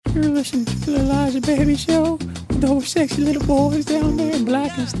You're listening to the Elijah Baby Show with those sexy little boys down there in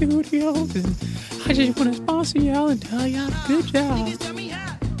Blackened Studios. And I just want to sponsor y'all and tell y'all good job. I'm getting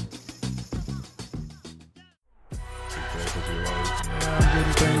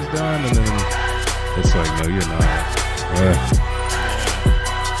things done, and then it's like, no, you're not.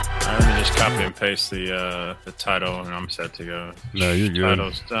 Let me just copy and paste the title, and I'm set to go. No, you're good.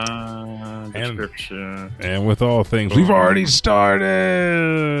 Title's done. Description. And with all things, we've already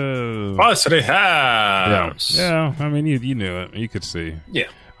started. Varsity House. Yeah. I mean, you knew it. You could see. Yeah.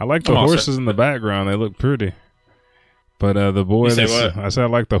 I like the horses in the background. They look pretty. But the boy, You say what? I said I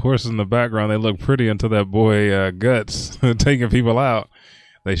like the horses in the background. They look pretty until that boy Guts taking people out.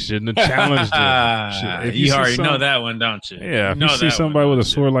 They shouldn't have challenged him. If you already know that one, don't you? Yeah, if you see somebody with a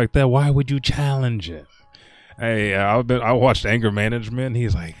sword like that, why would you challenge it? Hey, I watched Anger Management.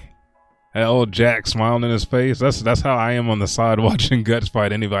 He's like, that old Jack smiling in his face. That's how I am on the side watching Guts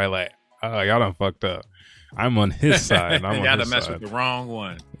fight anybody. Like, oh, y'all done fucked up. I'm on his side. You gotta mess with the wrong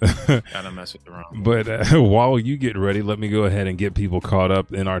one. But while you get ready, let me go ahead and get people caught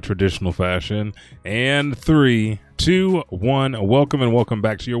up in our traditional fashion. And 3, 2, 1. Welcome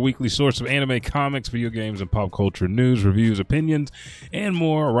back to your weekly source of anime, comics, video games, and pop culture news, reviews, opinions, and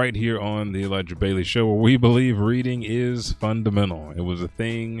more right here on the Elijah Bailey Show, where we believe reading is fundamental. It was a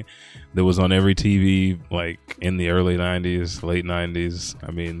thing that was on every TV like in the early 90s, late 90s.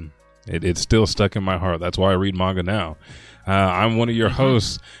 I mean, it's still stuck in my heart. That's why I read manga now. I'm one of your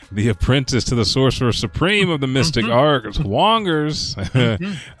hosts, the apprentice to the sorcerer supreme of the mystic arts, Wongers,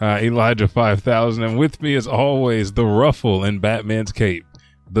 Elijah 5000. And with me, as always, the ruffle in Batman's cape,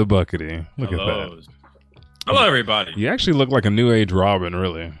 the Buckety. Look at that. Hello, everybody. You actually look like a new age Robin,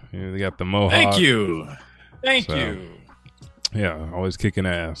 really. You got the mohawk. Thank you. Thank you. Yeah, always kicking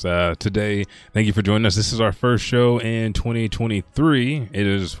ass. Today, thank you for joining us. This is our first show in 2023. It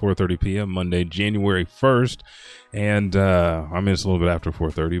is 4:30 p.m. Monday, January 1st. And I mean, it's a little bit after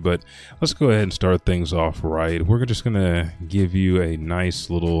 4:30, but let's go ahead and start things off right. We're just going to give you a nice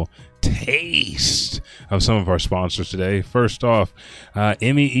little taste of some of our sponsors today. First off,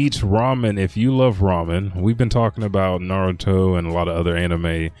 Emmy Eats Ramen. If you love ramen, we've been talking about Naruto and a lot of other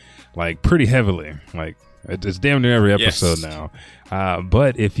anime like pretty heavily. Like, it's damn near every episode now.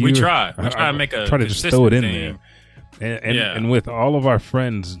 But if you... We try to make a... Try to just throw it in there. And with all of our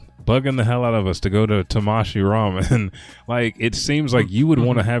friends bugging the hell out of us to go to Tamashi Ramen, like, it seems like you would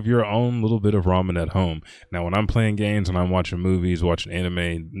want to have your own little bit of ramen at home. Now, when I'm playing games and I'm watching movies, watching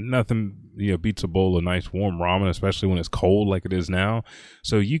anime, nothing beats a bowl of nice warm ramen, especially when it's cold like it is now.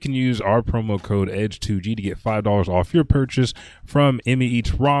 So you can use our promo code EDGE2G to get $5 off your purchase from Emmy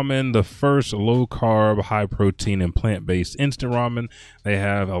Eats Ramen, the first low-carb, high-protein, and plant-based instant ramen. They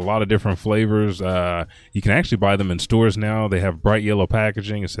have a lot of different flavors. You can actually buy them in stores now. They have bright yellow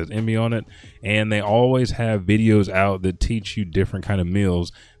packaging. It says Emmy on it. And they always have videos out that teach you different kind of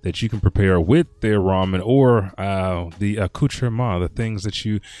meals that you can prepare with their ramen or the accoutrement, the things that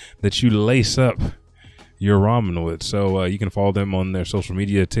you lace up your ramen with. So you can follow them on their social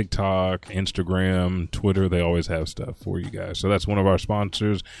media, TikTok, Instagram, Twitter. They always have stuff for you guys. So that's one of our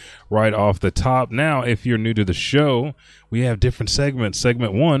sponsors right off the top. Now, if you're new to the show, we have different segments.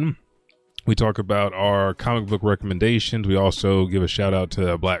 Segment 1, we talk about our comic book recommendations. We also give a shout out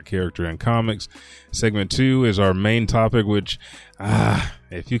to a black character in comics. Segment 2 is our main topic, which,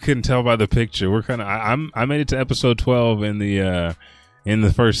 if you couldn't tell by the picture, we're kind of, I made it to episode 12 in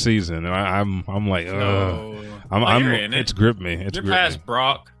the first season, and I'm like, it's gripped me. You're past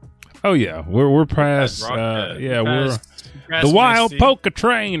Brock. Oh yeah, we're past. We're the wild poker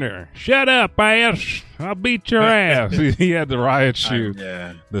trainer. Shut up, ass! I'll beat your ass. He had the riot shoe,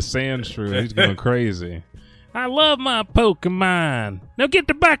 the sand shrew. He's going crazy. I love my Pokemon. Now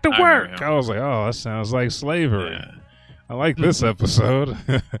get back to work. I was like, oh, that sounds like slavery. Yeah. I like this episode.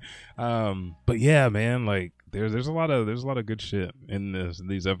 But yeah, man, like. There's a lot of good shit in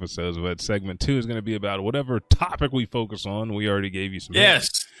these episodes, but segment 2 is going to be about whatever topic we focus on. We already gave you some. Yes.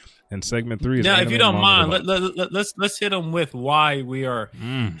 Hints. And segment 3 is now, if you don't mind, let's hit them with why we are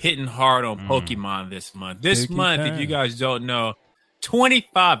hitting hard on Pokemon this month. This month, if you guys don't know,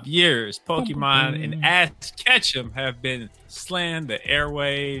 25 years Pokemon and Ash Ketchum have been slaying the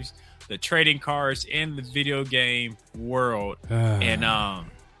airwaves, the trading cards in the video game world, and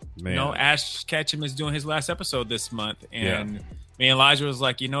Man. Ash Ketchum is doing his last episode this month, and me and Elijah was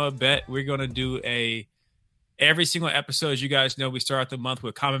like, bet we're going to do every single episode. As you guys know, we start the month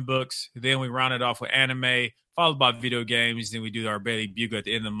with comic books, then we round it off with anime, followed by video games, then we do our Bailey Bugle at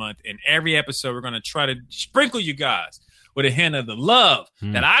the end of the month. And every episode, we're going to try to sprinkle you guys with a hint of the love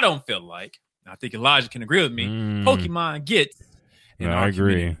that I don't feel like, I think Elijah can agree with me, Pokemon gets in our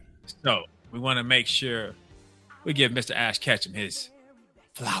community. So we want to make sure we give Mr. Ash Ketchum his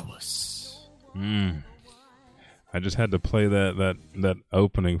flowers. I just had to play that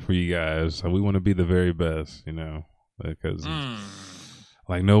opening for you guys. We want to be the very best, because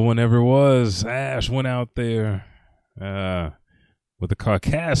like no one ever was. Ash went out there with the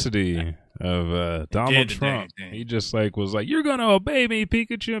caucasity of Donald Trump. He just was like, "You're gonna obey me,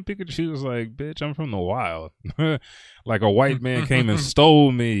 Pikachu." And Pikachu was like, "Bitch, I'm from the wild." Like a white man came and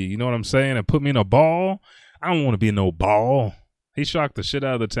stole me. You know what I'm saying? And put me in a ball. I don't want to be in no ball. He shocked the shit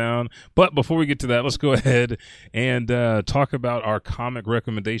out of the town. But before we get to that, let's go ahead and talk about our comic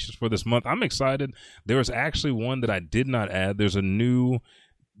recommendations for this month. I'm excited. There was actually one that I did not add. There's a new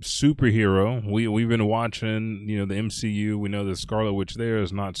superhero. We've been watching, the MCU. We know that Scarlet Witch there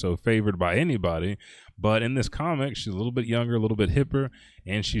is not so favored by anybody. But in this comic, she's a little bit younger, a little bit hipper,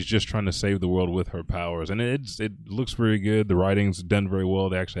 and she's just trying to save the world with her powers. And it looks very good. The writing's done very well.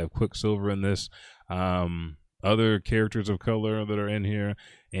 They actually have Quicksilver in this. Other characters of color that are in here,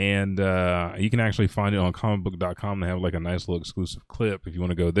 and you can actually find it on comicbook.com. They have a nice little exclusive clip if you want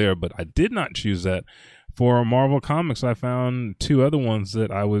to go there, but I did not choose that. For Marvel Comics, I found two other ones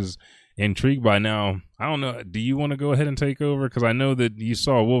that I was intrigued by. Now, I don't know, do you want to go ahead and take over? Because I know that you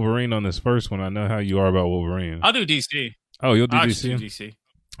saw Wolverine on this first one. I know how you are about Wolverine. I'll do DC. Oh, you'll do I'll DC? do DC.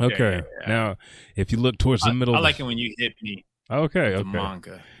 Okay. Yeah. Now, if you look towards the middle... I like it when you hit me. Okay. The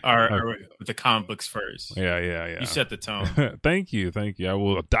manga or with the comic books first. Yeah. You set the tone. Thank you. I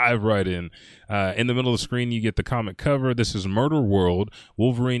will dive right in. In the middle of the screen, you get the comic cover. This is Murder World,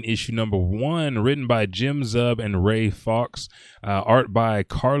 Wolverine issue number 1, written by Jim Zub and Ray Fawkes, art by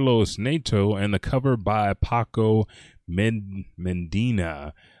Carlos Neto, and the cover by Paco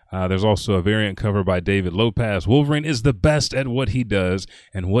Medina. There's also a variant cover by David Lopez. Wolverine is the best at what he does,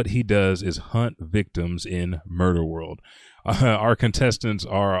 and what he does is hunt victims in Murder World. Our contestants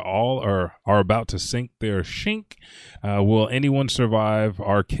are about to sink their shink. Will anyone survive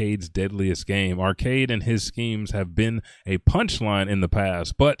Arcade's deadliest game? Arcade and his schemes have been a punchline in the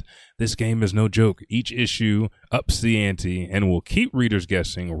past, but this game is no joke. Each issue ups the ante and will keep readers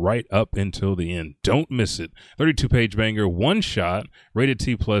guessing right up until the end. Don't miss it. 32-page banger, one shot, rated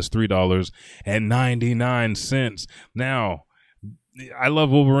T+, $3.99. Now, I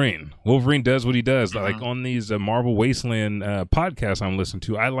love Wolverine. Wolverine does what he does. Like on these Marvel Wasteland podcasts I'm listening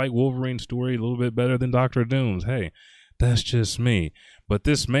to, I like Wolverine's story a little bit better than Dr. Doom's. Hey, that's just me. But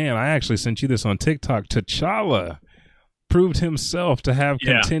this man, I actually sent you this on TikTok. T'Challa proved himself to have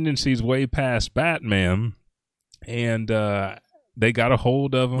contingencies way past Batman, and they got a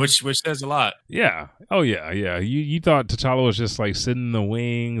hold of him, which says a lot. Yeah. Oh yeah. You thought T'Challa was just sitting in the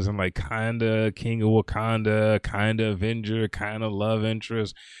wings and kind of King of Wakanda, kind of Avenger, kind of love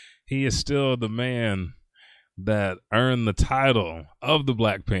interest. He is still the man that earned the title of the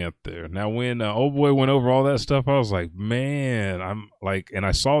Black Panther. Now, when old boy went over all that stuff, I was like, man, and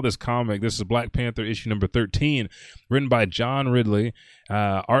I saw this comic. This is Black Panther issue number 13, written by John Ridley,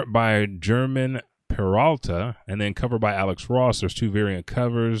 art by German Peralta, and then cover by Alex Ross. There's two variant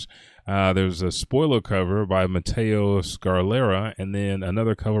covers. There's a spoiler cover by Matteo Scarlera, and then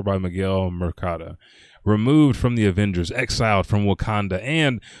another cover by Miguel Mercado. Removed from the Avengers, exiled from Wakanda,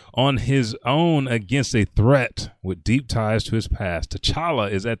 and on his own against a threat with deep ties to his past,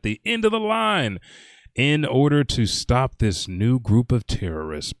 T'Challa is at the end of the line. In order to stop this new group of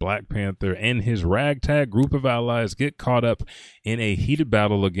terrorists, Black Panther and his ragtag group of allies get caught up in a heated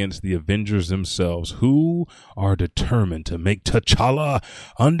battle against the Avengers themselves, who are determined to make T'Challa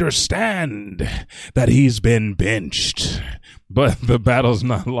understand that he's been benched. But the battle's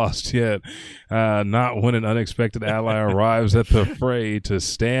not lost yet. Not when an unexpected ally arrives at the fray to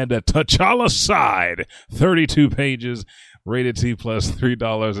stand at T'Challa's side. 32 pages, rated T+,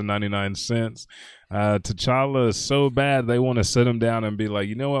 $3.99. T'Challa is so bad they want to sit him down and be like,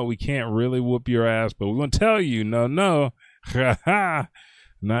 you know what, we can't really whoop your ass, but we want to tell you, no,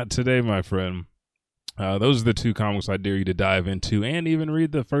 not today, my friend. Those are the two comics I dare you to dive into and even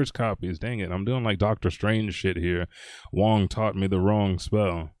read the first copies. Dang it, I'm doing like Doctor Strange shit here. Wong taught me the wrong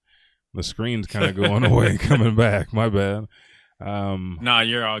spell. The screen's kind of going away, coming back. My bad. No,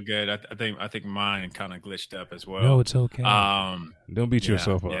 you're all good. I think mine kind of glitched up as well. No, it's okay. Don't beat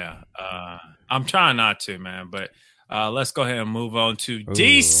yourself up. Yeah. I'm trying not to, man, but let's go ahead and move on to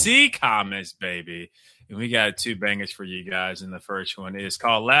DC Comics, baby. And we got two bangers for you guys. And the first one is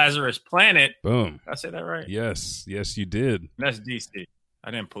called Lazarus Planet. Boom. Did I say that right? Yes, you did. That's DC.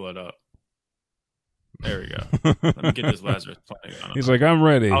 I didn't pull it up. There we go. Let me get this Lazarus Planet. He's like, I'm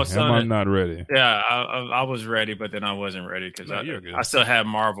ready. I'm not ready. Yeah, I was ready, but then I wasn't ready because I still had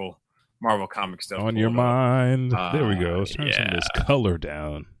Marvel Marvel comic stuff. On your mind. There we go. Let's turn some of this color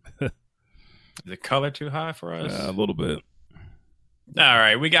down. Is the color too high for us? A little bit. All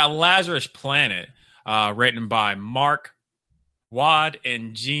right. We got Lazarus Planet, written by Mark Wad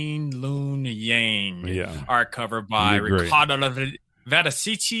and Jean Loon Yang. Yeah. Art cover by Ricardo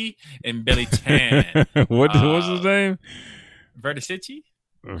Vertici and Billy Tan. What's his name? Vertici?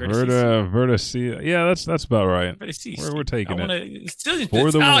 Vertici. Yeah, that's about right. We're taking it. Still for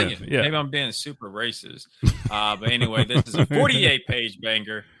Italian. The win. Yeah. Maybe I'm being super racist. But anyway, this is a 48-page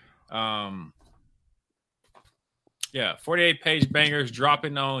banger. 48-page bangers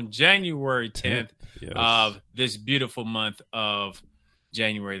dropping on January 10th of this beautiful month of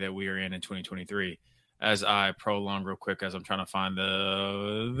January that we are in 2023. As I prolong real quick as I'm trying to find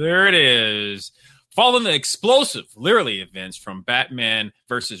there it is. Following the explosive, literally, events from Batman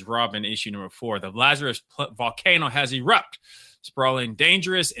versus Robin issue number 4, the Lazarus volcano has erupted, sprawling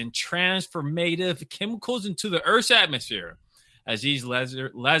dangerous and transformative chemicals into the Earth's atmosphere. As these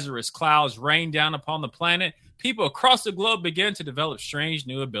Lazarus clouds rain down upon the planet, people across the globe begin to develop strange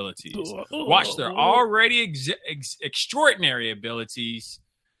new abilities. Watch their already extraordinary abilities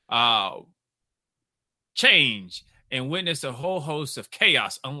change and witness a whole host of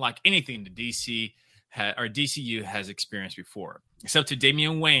chaos unlike anything the DCU has experienced before. It's up to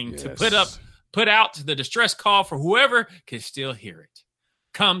Damian Wayne to put out the distress call for whoever can still hear it.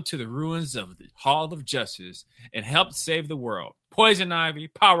 Come to the ruins of the Hall of Justice and help save the world. Poison Ivy,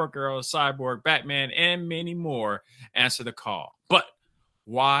 Power Girl, Cyborg, Batman, and many more answer the call. But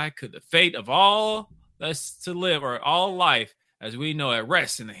why could the fate of all that's to live or all life as we know it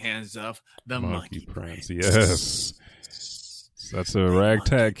rests in the hands of the Monkey Prince? Yes. That's a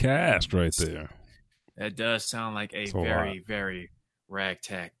ragtag cast right there. That does sound like a very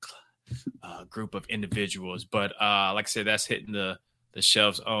ragtag group of individuals. But like I said, that's hitting the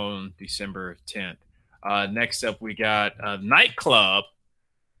shelves on December 10th. Next up, we got Nightclub.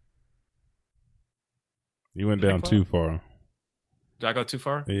 You went down too far. Did I go too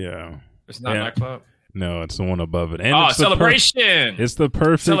far? Yeah. It's not Nightclub? No, it's the one above it. And it's Celebration. It's the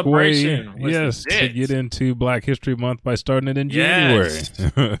perfect way, to get into Black History Month by starting it in January.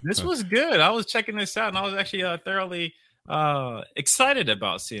 This was good. I was checking this out, and I was actually thoroughly excited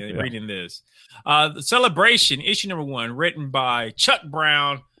about reading this. The Celebration, issue number 1, written by Chuck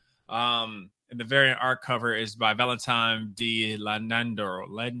Brown. And the variant art cover is by Valentine D. Lendro.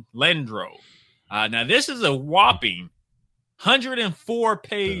 Now, this is a whopping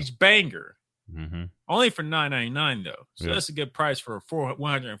 104-page banger. Mm-hmm. Only for $9.99 though, so that's a good price for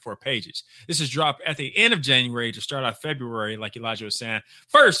 104 pages. This is dropped at the end of January to start off February, like Elijah was saying.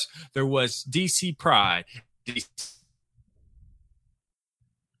 First, there was DC Pride.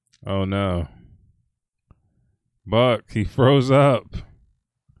 Oh no, Buck, he froze up.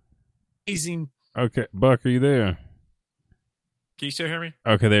 Amazing. Okay, Buck, are you there? Can you still hear me?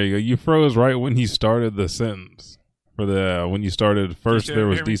 Okay, there you go. You froze right when you started the sentence. For the when you started first, there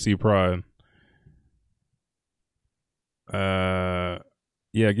was DC Pride.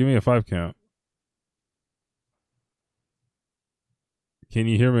 Yeah, give me a 5 count. Can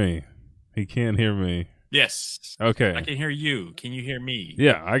you hear me? He can't hear me. Yes. Okay. I can hear you. Can you hear me?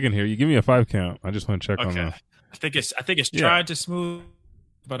 Yeah, I can hear you. Give me a 5 count. I just want to check on that. I think it's trying to smooth,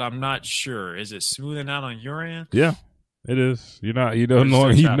 but I'm not sure. Is it smoothing out on your end? Yeah, it is. You don't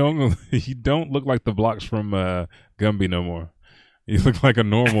look like the blocks from Gumby no more. You look like a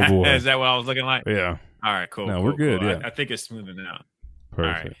normal boy. Is that what I was looking like? Yeah. All right, cool. No, we're good. Cool. Yeah, I think it's smoothing out.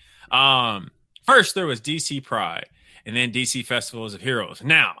 Perfect. All right. First there was DC Pride, and then DC Festivals of Heroes.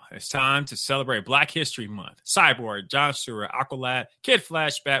 Now it's time to celebrate Black History Month. Cyborg, John Stewart, Aqualad, Kid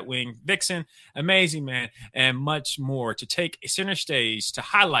Flash, Batwing, Vixen, Amazing Man, and much more to take center stage to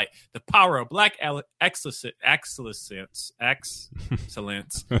highlight the power of Black excellence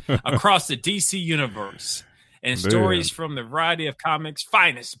across the DC universe. And stories from the variety of comics'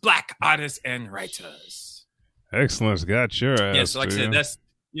 finest Black artists and writers. Excellence got your ass. Yes, like I said, it's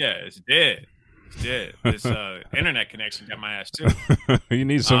dead. It's dead. This internet connection got my ass too. You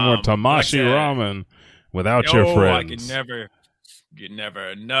need some more Tamashi ramen without your friends. I can never get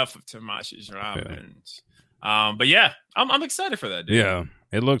enough of Tamashi's ramens. Yeah. But yeah, I'm excited for that, dude. Yeah.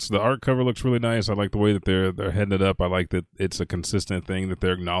 The art cover looks really nice. I like the way that they're heading it up. I like that it's a consistent thing that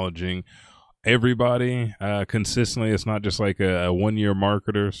they're acknowledging everybody consistently. It's not just like a 1-year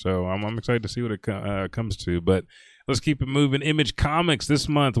marketer. So I'm excited to see what it comes to. But let's keep it moving. Image Comics this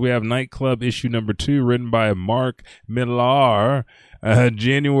month. We have Nightclub issue number 2, written by Mark Millar.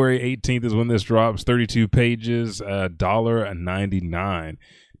 January 18th is when this drops. 32 pages, $1.99.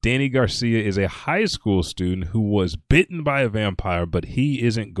 Danny Garcia is a high school student who was bitten by a vampire, but he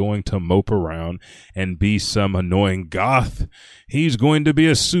isn't going to mope around and be some annoying goth. He's going to be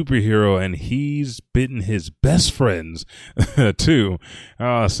a superhero, and he's bitten his best friends too.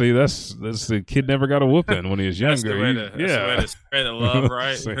 See, that's the kid never got a whooping when he was younger. That's the way to spread the love,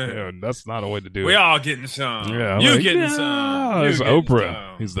 right? So, yeah, that's not a way to do it. We all getting some. Yeah, you getting some. It's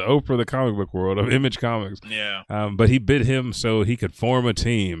Oprah. He's the Oprah of the comic book world of Image Comics. Yeah. But he bit him so he could form a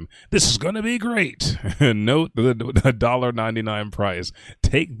team. This is going to be great. Note the $1.99 price.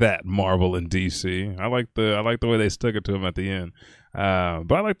 Take that, Marvel and DC. I like the way they stuck it to him at the end.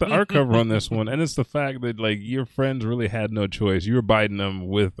 But I like the art cover on this one, and it's the fact that like your friends really had no choice. You were biting them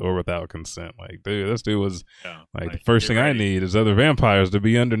with or without consent. Like, dude, this dude was the first thing I need is other vampires to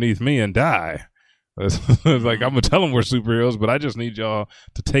be underneath me and die. It's like, I'm gonna tell them we're superheroes, but I just need y'all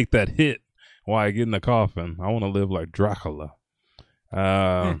to take that hit while I get in the coffin. I want to live like Dracula.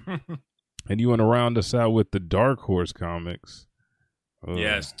 And you want to round us out with the Dark Horse comics.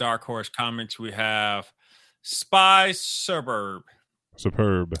 Yes, Dark Horse Comics. We have Spy Superb.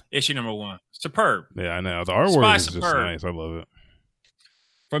 Issue number 1. Superb. Yeah, I know. The artwork is just nice. I love it.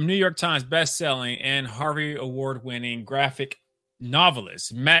 From New York Times best-selling and Harvey Award-winning graphic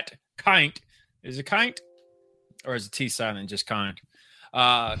novelist Matt Kindt. Is it Kindt? Or is it T silent, just kind?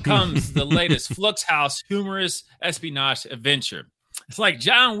 Comes the latest Flux House humorous espionage adventure. It's like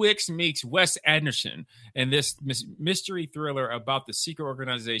John Wick meets Wes Anderson in this mystery thriller about the secret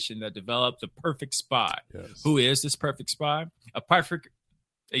organization that developed the perfect spy. Yes. Who is this perfect spy? A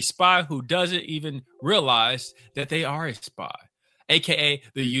spy who doesn't even realize that they are a spy, a.k.a.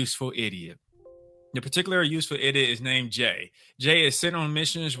 the useful idiot. The particular useful idiot is named Jay. Jay is sent on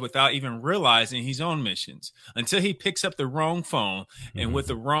missions without even realizing he's on missions until he picks up the wrong phone and with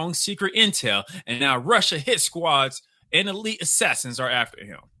the wrong secret intel, and now Russia hit squads and elite assassins are after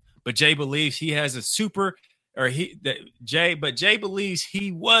him. But Jay believes he has Jay believes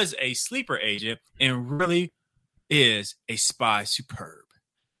he was a sleeper agent and really is a spy superb.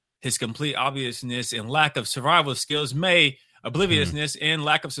 His complete obliviousness and lack of survival skills may be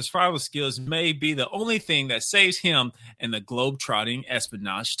the only thing that saves him in the globe-trotting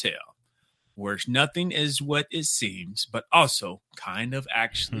espionage tale, where nothing is what it seems, but also kind of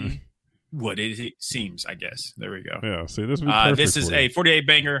actually what it seems, I guess. There we go. Yeah, see, this would be perfect. This is a 48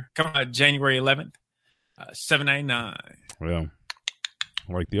 banger coming out January 11th, $7.99. Yeah.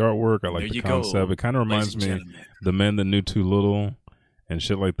 I like the artwork. I like the concept. It kind of reminds me of The Men That Knew Too Little and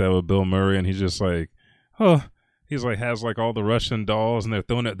shit like that with Bill Murray, and he's just like, he's like has like all the Russian dolls, and they're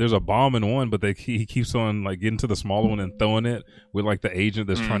throwing it. There's a bomb in one, but he keeps on like getting to the smaller one and throwing it with like the agent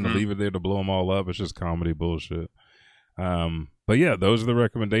that's trying to leave it there to blow them all up. It's just comedy bullshit. But yeah, those are the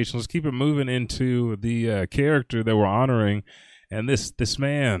recommendations. Let's keep it moving into the character that we're honoring, and this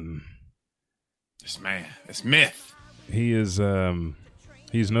myth. He is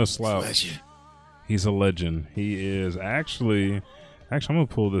he's no slouch. He's a legend. He is actually I'm gonna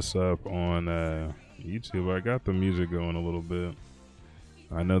pull this up on YouTube. I got the music going a little bit.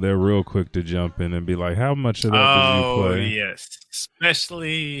 I know they're real quick to jump in and be like, how much of that did you play? Oh, yes.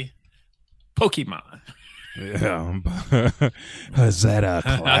 Especially Pokemon. Yeah. Is that a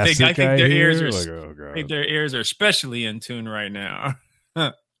classic? I think their ears are I think their ears are especially in tune right now.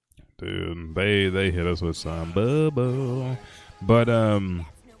 Dude, they hit us with some bubble. But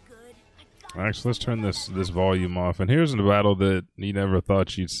actually, let's turn this volume off. And here's a battle that you never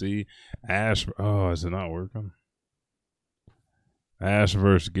thought you'd see. Ash. Oh, is it not working? Ash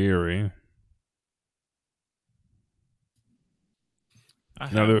versus Gary. I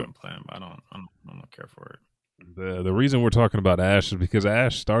haven't played, but I don't care for it. The reason we're talking about Ash is because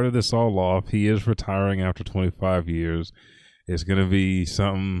Ash started this all off. He is retiring after 25 years. It's going to be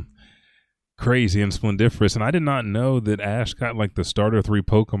something crazy and splendiferous. And I did not know that Ash got like the starter 3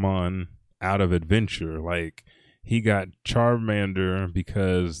 Pokemon out of Adventure. Like, he got Charmander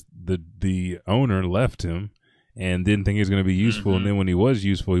because the owner left him and didn't think he was going to be useful. And then when he was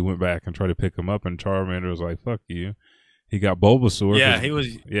useful, he went back and tried to pick him up, and Charmander was like, fuck you. He got Bulbasaur. Yeah, he was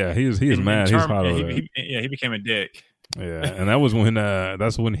mad. He's hot over that. He became a dick. Yeah, and that was when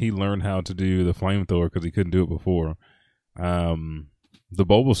that's when he learned how to do the flamethrower because he couldn't do it before. The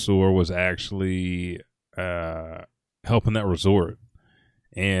Bulbasaur was actually helping that resort,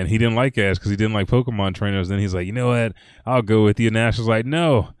 and he didn't like Ash because he didn't like Pokemon trainers. Then he's like, you know what? I'll go with you. And Ash was like,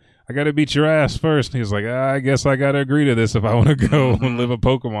 no, I got to beat your ass first. And he's like, I guess I got to agree to this if I want to go and live a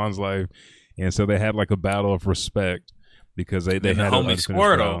Pokemon's life. And so they had like a battle of respect. Because they had the homie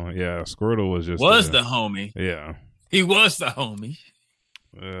Squirtle. Battle. Yeah, Squirtle was just the homie. Yeah, he was the homie.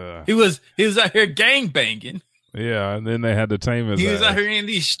 He was out here gang banging. Yeah, and then they had to tame his He was ass. out here in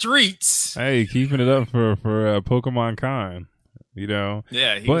these streets. Hey, keeping it up for Pokemon kind, you know.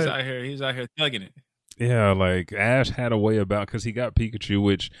 Yeah, he was out here thugging it. Yeah, like Ash had a way about because he got Pikachu,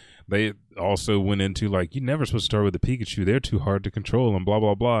 which they also went into like you never supposed to start with the Pikachu. They're too hard to control and blah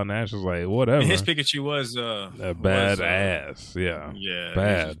blah blah. And Ash was like, whatever. And his Pikachu was a bad ass. Yeah,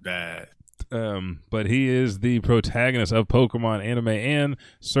 bad. But he is the protagonist of Pokemon anime and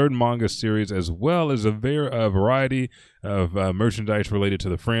certain manga series, as well as a variety of merchandise related to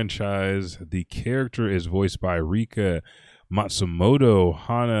the franchise. The character is voiced by Rika Matsumoto,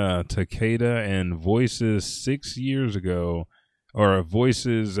 Hana Takeda, and voices 6 years ago, Hana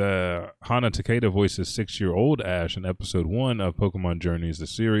Takeda voices 6-year-old Ash in episode 1 of Pokemon Journeys, the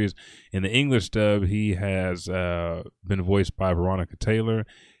series. In the English dub, he has been voiced by Veronica Taylor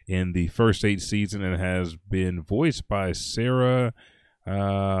in the first 8 seasons and has been voiced by Sarah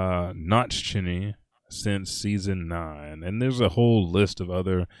Notchini since season 9. And there's a whole list of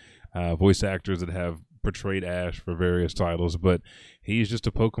other voice actors that have portrayed Ash for various titles, but he's just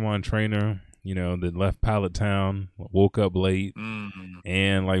a Pokemon trainer, you know, that left Pallet Town, woke up late,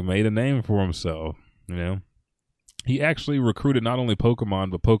 and like made a name for himself. You know, he actually recruited not only Pokemon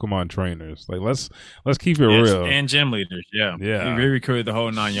but Pokemon trainers. Like let's keep it real, and gym leaders. Yeah. He recruited the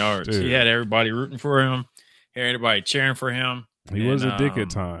whole 9 yards. Dude. He had everybody rooting for him, had everybody cheering for him. He was a dick at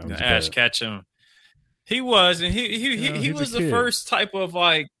times. Ash Ketchum. He was, and he was the first type of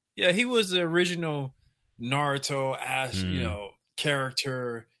like, he was the original Naruto Ash, you know,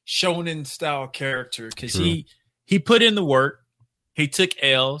 character, shonen style character, because he put in the work, he took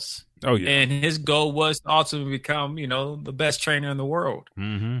L's, and his goal was to ultimately become, you know, the best trainer in the world.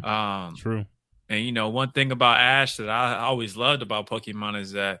 True. And you know, one thing about Ash that I always loved about Pokemon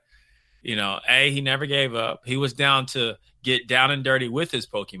is that, you know, he never gave up. He was down to get down and dirty with his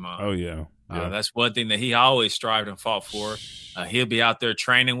Pokemon. That's one thing that he always strived and fought for. He'll be out there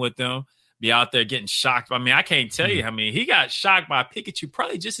training with them. Be out there getting shocked. I mean, I can't tell you how many. He got shocked by Pikachu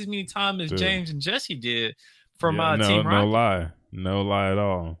probably just as many times as James and Jesse did from Team Rocket. No lie at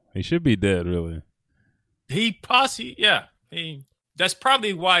all. He should be dead, really. That's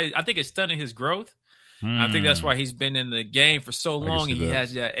probably why I think it's stunning his growth. I think that's why he's been in the game for so long. He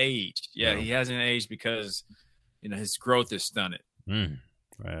has that age. He hasn't aged because, you know, his growth is stunted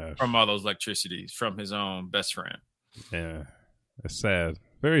from all those electricities from his own best friend. Yeah, it's sad,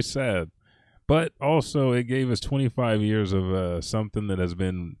 very sad. But also, it gave us 25 years of something that has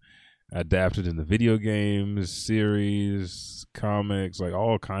been adapted into video games, series, comics, like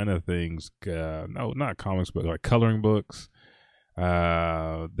all kind of things. No, not comics, but like coloring books.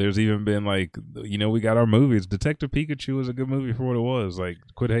 There's even been like, you know, we got our movies. Detective Pikachu was a good movie for what it was. Like,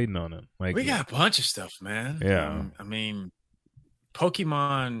 quit hating on it. Like, we got a bunch of stuff, man. Yeah. I mean,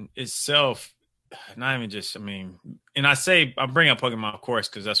 Pokemon itself. Not even just, I mean, and I bring up Pokemon, of course,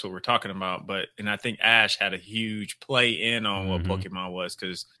 because that's what we're talking about. And I think Ash had a huge play in on what Pokemon was,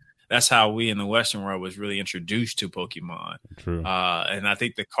 because that's how we in the Western world was really introduced to Pokemon. True. And I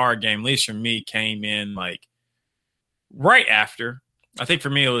think the card game, at least for me, came in like right after. I think for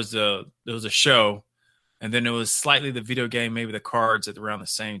me, it was a show, and then it was slightly the video game, maybe the cards at around the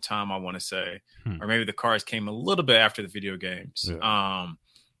same time, I want to say, or maybe the cards came a little bit after the video games. Yeah.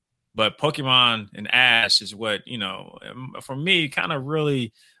 But Pokemon and Ash is what, you know, for me, kind of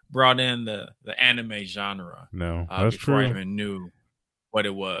really brought in the anime genre. No, that's before true. I even knew what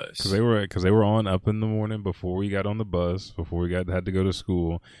it was. Because they were on up in the morning before we got on the bus, before we had to go to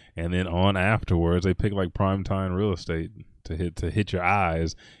school, and then on afterwards. They picked like primetime real estate to hit your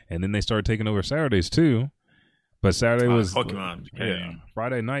eyes, and then they started taking over Saturdays too. But Saturday was Pokemon. Yeah.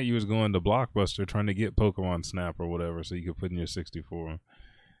 Friday night you was going to Blockbuster trying to get Pokemon Snap or whatever, so you could put in your 64.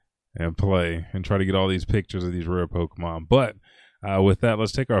 And play and try to get all these pictures of these rare Pokemon. But with that,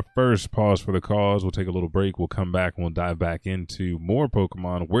 let's take our first pause for the cause. We'll take a little break. We'll come back and we'll dive back into more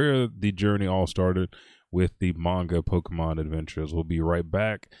Pokemon, where the journey all started with the manga Pokemon adventures. We'll be right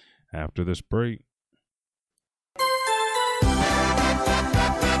back after this break.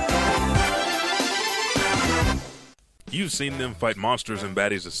 You've seen them fight monsters and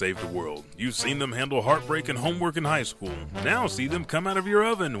baddies to save the world. You've seen them handle heartbreak and homework in high school. Now see them come out of your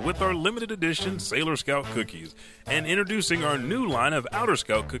oven with our limited edition Sailor Scout cookies. And introducing our new line of Outer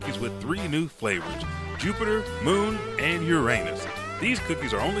Scout cookies with 3 new flavors: Jupiter, Moon, and Uranus. These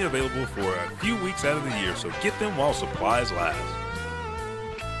cookies are only available for a few weeks out of the year, so get them while supplies last.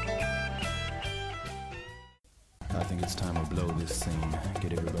 I think it's time to blow this scene.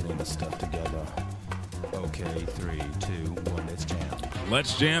 Get everybody in the stuff together. Okay, 3, 2, 1, let's jam.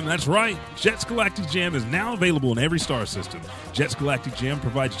 Let's jam, that's right. Jet's Galactic Jam is now available in every star system. Jet's Galactic Jam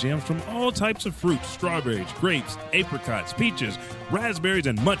provides jams from all types of fruits, strawberries, grapes, apricots, peaches, raspberries,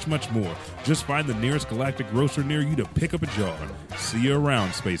 and much, much more. Just find the nearest galactic grocer near you to pick up a jar. See you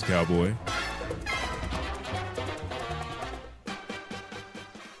around, Space Cowboy.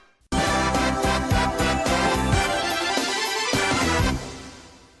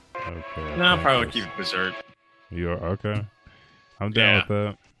 Okay. No, I'll probably keep it dessert. You're okay. I'm down with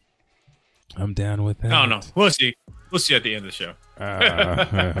that. I'm down with that. I don't know. We'll see. We'll see at the end of the show.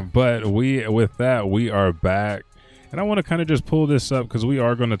 But we are back. And I want to kind of just pull this up because we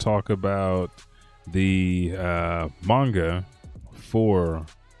are going to talk about the manga for,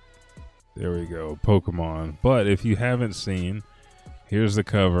 there we go, Pokemon. But if you haven't seen, here's the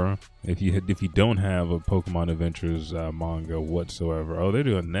cover. If you don't have a Pokemon Adventures manga whatsoever. Oh, they're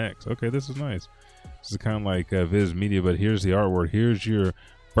doing next. Okay, this is nice. This is kind of like Viz Media, but here's the artwork. Here's your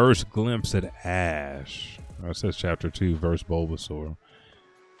first glimpse at Ash. Oh, it says Chapter 2, verse Bulbasaur.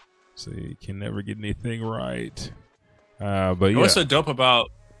 So you can never get anything right. But yeah. What's so dope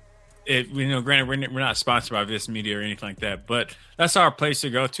about it? You know, granted, we're not sponsored by Viz Media or anything like that, but that's our place to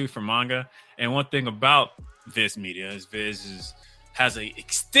go to for manga. And one thing about Viz Media is has an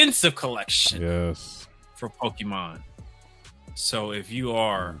extensive collection for Pokemon. So if you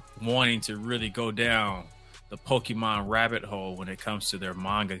are wanting to really go down the Pokemon rabbit hole when it comes to their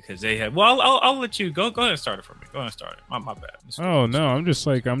manga, because they have, well, I'll let you go ahead and start it for me. Go ahead and start it. My bad. Oh no, I'm just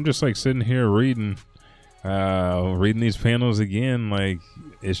like sitting here reading these panels again. Like,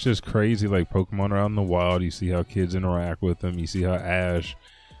 it's just crazy. Like, Pokemon are out in the wild. You see how kids interact with them. You see how Ash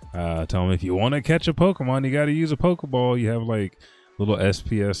tell them, if you want to catch a Pokemon, you got to use a Pokeball. You have like little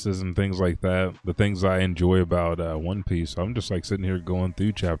SPSs and things like that, the things I enjoy about One Piece. So I'm just like sitting here going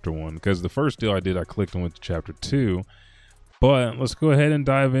through Chapter 1, because the first deal I did, I clicked and went to Chapter 2. But let's go ahead and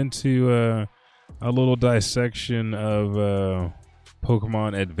dive into a little dissection of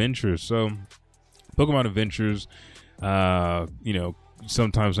Pokemon Adventures. So Pokemon Adventures,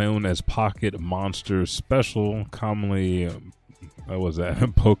 sometimes known as Pocket Monster Special, commonly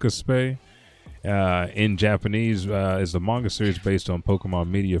Pokespay. In Japanese, is the manga series based on Pokemon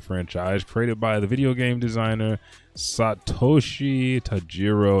media franchise created by the video game designer Satoshi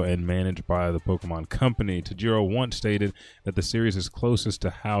Tajiro and managed by the Pokemon Company. Tajiro once stated that the series is closest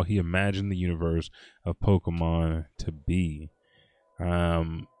to how he imagined the universe of Pokemon to be.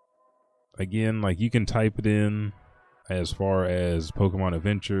 Again, like, you can type it in as far as Pokemon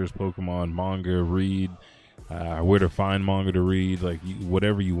Adventures, Pokemon manga, read, where to find manga to read, like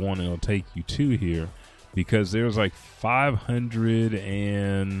whatever you want, and it'll take you to here, because there's like 500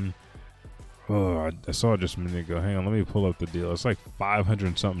 and I saw it just a minute ago. Hang on, let me pull up the deal. It's like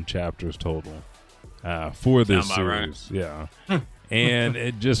 500 something chapters total for this series. Right. Yeah. And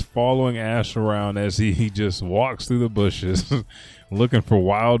it just following Ash around as he just walks through the bushes looking for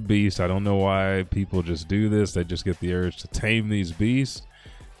wild beasts. I don't know why people just do this. They just get the urge to tame these beasts.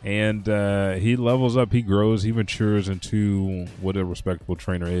 And he levels up, he grows, he matures into what a respectable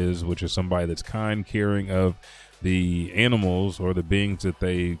trainer is, which is somebody that's kind, caring of the animals or the beings that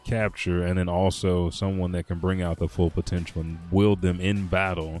they capture, and then also someone that can bring out the full potential and wield them in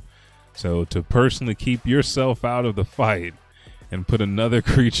battle. So to personally keep yourself out of the fight and put another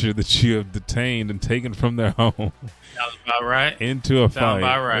creature that you have detained and taken from their home Sounds about right. into a fight.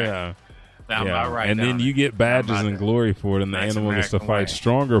 About right. Yeah. Right, and then you get badges and glory for it, and the animal gets to fight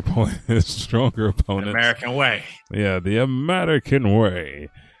stronger opponents. American way. Yeah, the American way.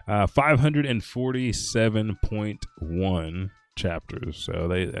 547.1 chapters. So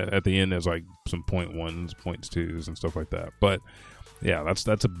they at the end there's like some .1s, .2s, and stuff like that. But yeah,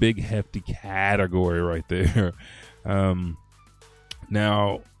 that's a big hefty category right there.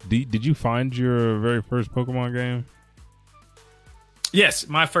 Now, did you find your very first Pokemon game? Yes,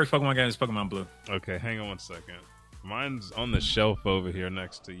 my first Pokemon game is Pokemon Blue. Okay, hang on one second. Mine's on the shelf over here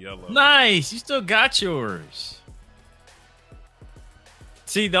next to Yellow. Nice, you still got yours.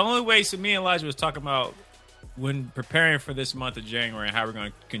 See, the only way, so me and Elijah was talking about when preparing for this month of January and how we're going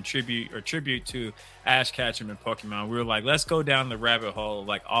to contribute or tribute to Ash Ketchum and Pokemon, we were like, let's go down the rabbit hole of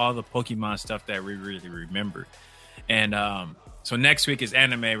like all the Pokemon stuff that we really remember. And so next week is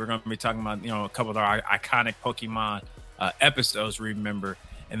anime. We're going to be talking about, a couple of our iconic Pokemon episodes remember,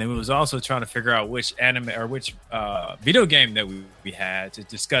 and then we was also trying to figure out which anime or which video game that we had to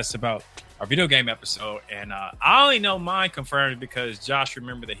discuss about our video game episode. And I only know mine confirmed because Josh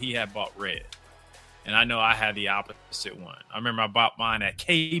remembered that he had bought Red, and I know I had the opposite one. I remember I bought mine at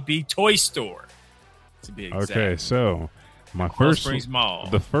KB Toy Store, to be exact. Okay, so My Coral first Springs Mall.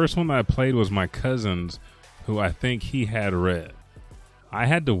 The first one that I played was my cousin's, who I think he had red. I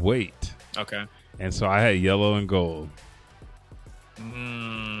had to wait. Okay. And so I had yellow and gold.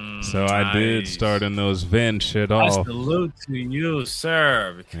 So I did start in those vents shit off. I salute to you,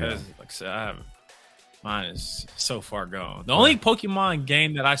 sir, because like I said, mine is so far gone. The only Pokemon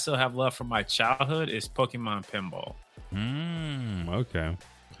game that I still have left from my childhood is Pokemon Pinball. Okay.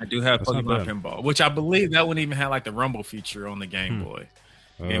 I do have Pokemon Pinball, which I believe that wouldn't even have like the Rumble feature on the Game Boy,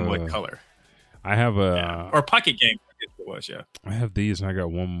 Game Boy Color. I have or Pocket Game. It was, I have these, and I got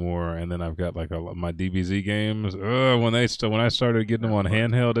one more, and then I've got like my DBZ games. When I started getting them on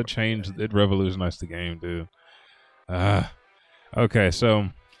handheld, it revolutionized the game, dude. Okay, so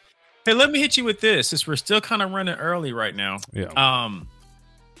hey, let me hit you with this, since we're still kind of running early right now. Yeah.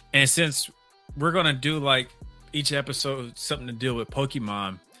 And since we're gonna do like each episode something to deal with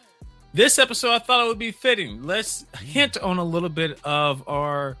Pokemon, this episode I thought it would be fitting. Let's hint on a little bit of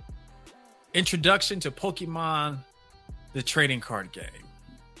our introduction to Pokemon, the trading card game.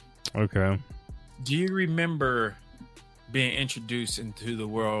 Okay. Do you remember being introduced into the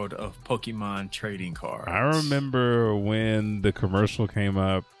world of Pokemon trading cards? I remember when the commercial came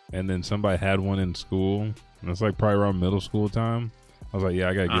up, and then somebody had one in school. And it's like probably around middle school time. I was like, yeah,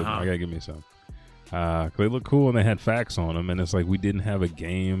 I gotta get me some. 'Cause they look cool and they had facts on them, and it's like we didn't have a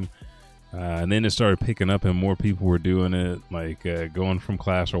game. And then it started picking up, and more people were doing it, like going from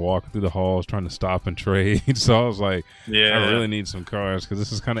class or walking through the halls trying to stop and trade. So I was like, I really need some cards, because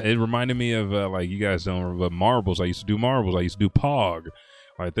this is kind of, it reminded me of like, you guys don't remember, but marbles. I used to do marbles. I used to do Pog.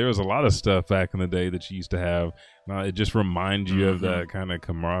 Like, there was a lot of stuff back in the day that you used to have. It just reminds you of that kind of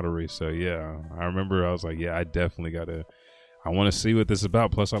camaraderie. So yeah, I remember I was like, yeah, I definitely I want to see what this is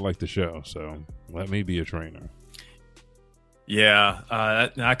about. Plus, I like the show, so let me be a trainer. Yeah,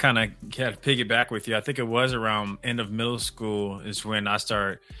 I kind of had to piggyback with you. I think it was around end of middle school is when I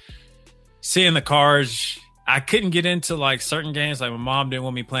started seeing the cards. I couldn't get into like certain games. Like my mom didn't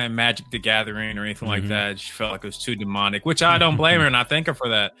want me playing Magic the Gathering or anything like that. She felt like it was too demonic, which I don't blame her, and I thank her for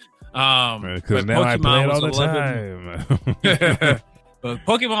that. Because now I play it all the time. But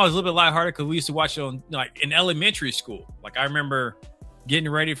Pokemon was a little bit lighthearted because we used to watch it on like in elementary school. Like I remember getting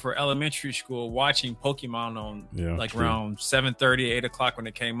ready for elementary school, watching Pokemon on around 7:30, 8 o'clock when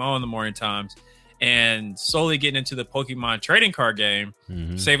it came on in the morning times, and slowly getting into the Pokemon trading card game,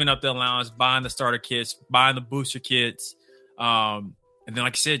 saving up the allowance, buying the starter kits, buying the booster kits, and then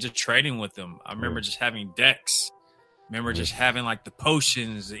like I said, just trading with them. I remember just having decks. Remember just having like the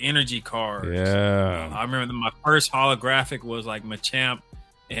potions, the energy cards. Yeah. I remember my first holographic was like Machamp,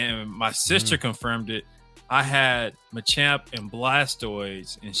 and my sister confirmed it. I had Machamp and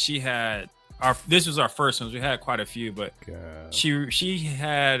Blastoise, and she had this was our first ones. We had quite a few, but she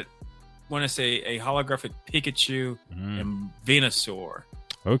had, I want to say, a holographic Pikachu and Venusaur.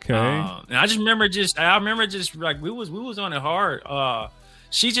 Okay. And I remember just like we was on it hard.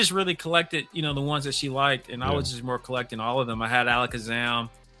 She just really collected, the ones that she liked, and I was just more collecting all of them. I had Alakazam.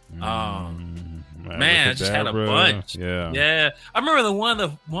 Man, I just had a bunch. Yeah. I remember one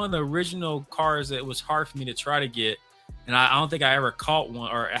of the original cards that was hard for me to try to get, and I don't think I ever caught one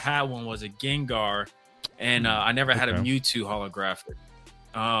or had one, was a Gengar, and I never had a Mewtwo holographic.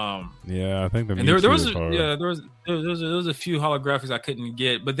 I think the and there was a few holographics I couldn't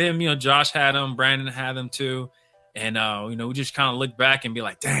get, but then Josh had them, Brandon had them too, and we just kind of look back and be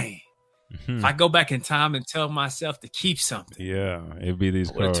like, dang. If I go back in time and tell myself to keep something, it'd be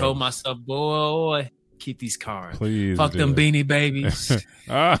these cards. I told myself, boy, keep these cards. Please, fuck them Beanie Babies. The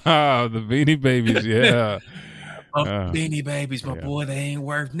Beanie Babies, yeah. Beanie Babies, my boy, they ain't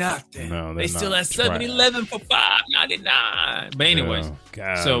worth nothing. No, they still at 7-Eleven for $5.99. But anyways,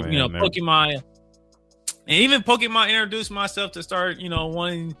 Pokemon, and even Pokemon introduced myself to start,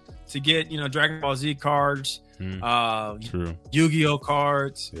 wanting to get, Dragon Ball Z cards. True. Yu-Gi-Oh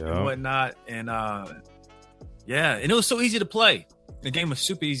cards and whatnot, and and it was so easy to play. The game was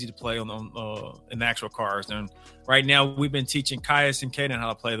super easy to play on in the actual cards. And right now we've been teaching Caius and Kaden how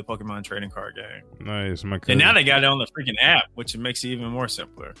to play the Pokemon trading card game. Nice. My cousin, and now they got it on the freaking app, which makes it even more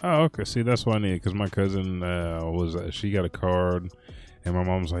simpler. Oh, okay. See, that's what I need, because my cousin she got a card, and my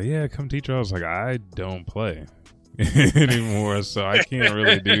mom was like, "Yeah, come teach her." I was like, "I don't play anymore, so I can't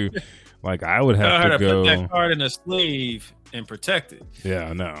really do." Like, I would have to go put that card in a sleeve and protect it.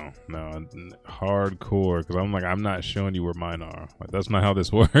 Yeah, no, hardcore. Because I'm not showing you where mine are. Like, that's not how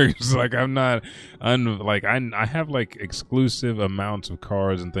this works. Like, I'm not I have like exclusive amounts of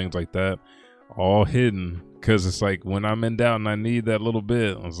cards and things like that, all hidden. Because it's like when I'm in doubt and I need that little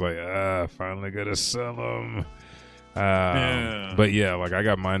bit, I was like, finally gotta sell them. But yeah, like I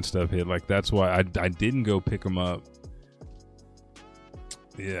got mine stuff hid. Like that's why I didn't go pick them up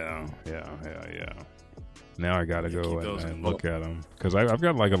Yeah. Now I gotta go and look at them because I've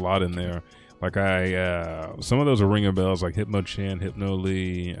got like a lot in there. Like some of those are ringing bells, like Hitmonchan,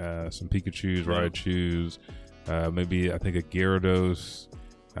 Hypnolee, some Pikachus, Raichus, maybe I think a Gyarados,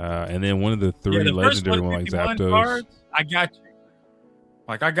 and then one of the three legendary ones like Zapdos. Cards, I got you.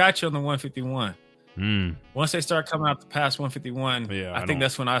 Like I got you on the 151. Once they start coming out the past 151, I think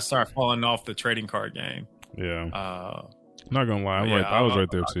that's when I start falling off the trading card game. Yeah. Not gonna lie, I was right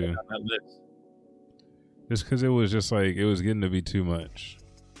there too. Just because it was just like it was getting to be too much.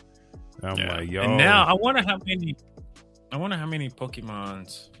 I'm like, yo. And now I wonder how many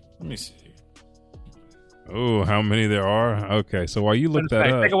Pokemons. Let me see. Oh, how many there are? Okay, so while you look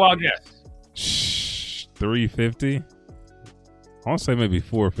that up, take a wild guess. 350. I want to say maybe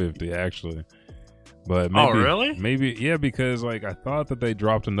 450 actually, but maybe, really? Maybe because like I thought that they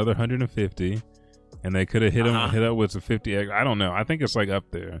dropped another 150, and they could have hit up with a 50. I don't know. I think it's like up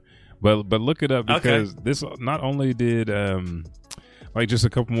there, but look it up because this not only did like just a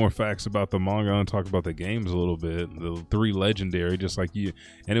couple more facts about the manga and talk about the games a little bit. The 3 legendary, just like you,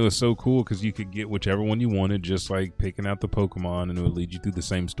 and it was so cool because you could get whichever one you wanted, just like picking out the Pokemon, and it would lead you through the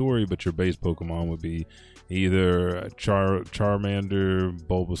same story, but your base Pokemon would be either Charmander,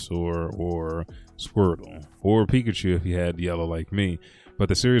 Bulbasaur, or Squirtle, or Pikachu if you had yellow like me. But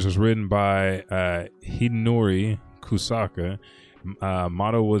the series was written by Hidenori Kusaka.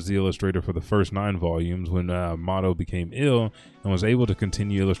 Mato was the illustrator for the first 9 volumes. When Mato became ill and was able to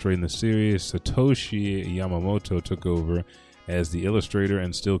continue illustrating the series, Satoshi Yamamoto took over as the illustrator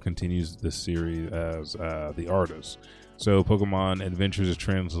and still continues the series as the artist. So Pokemon Adventures is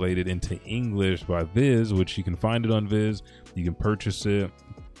translated into English by Viz, which you can find it on Viz. You can purchase it,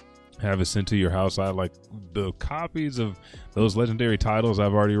 have it sent to your house. I like the copies of those legendary titles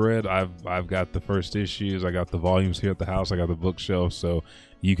I've already read. I've got the first issues. I got the volumes here at the house. I got the bookshelf, so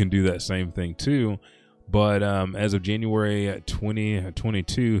you can do that same thing too. But as of January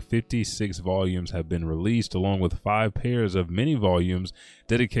 2022, 56 volumes have been released, along with 5 pairs of mini volumes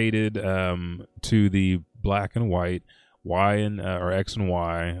dedicated to the Black and White, or X and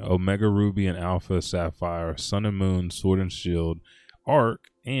Y, Omega Ruby and Alpha Sapphire, Sun and Moon, Sword and Shield, Arc,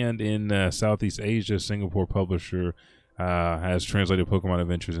 and in Southeast Asia, Singapore publisher has translated Pokemon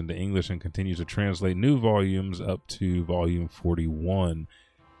Adventures into English and continues to translate new volumes up to volume 41.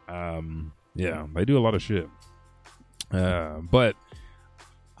 Yeah, they do a lot of shit. But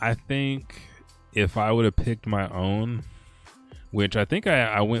I think if I would have picked my own, which I think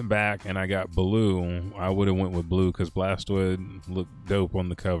I went back and I got Blue, I would have went with Blue because Blastoise looked dope on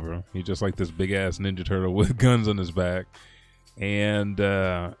the cover. He's just like this big ass Ninja Turtle with guns on his back. And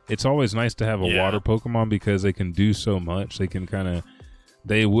it's always nice to have a water Pokemon because they can do so much.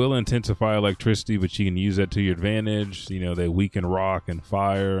 They will intensify electricity, but you can use that to your advantage. You know, they weaken rock and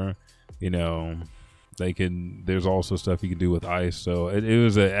fire. You know, there's also stuff you can do with ice. So it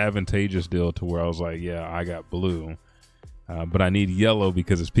was an advantageous deal to where I was like, yeah, I got Blue. But I need yellow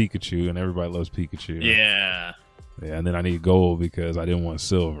because it's Pikachu and everybody loves Pikachu. Yeah. Yeah, and then I need gold because I didn't want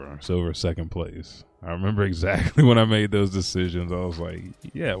silver. Silver second place. I remember exactly when I made those decisions. I was like,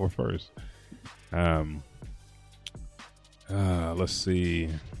 yeah, we're first. Let's see.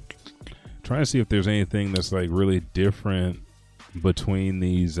 Trying to see if there's anything that's like really different between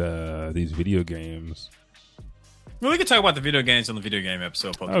these video games. Well, we can talk about the video games on the video game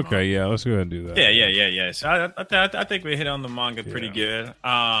episode. Pokemon. Okay, yeah, let's go ahead and do that. Yeah. So I think we hit on the manga pretty good.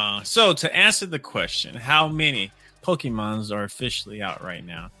 So to answer the question, how many Pokemons are officially out right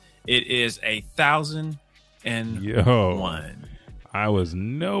now? It is 1,001. I was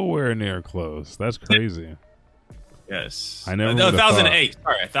nowhere near close. That's crazy. Yes, I never. 1,008.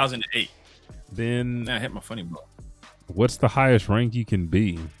 Sorry, 1,008. Then I hit my funny bone. What's the highest rank you can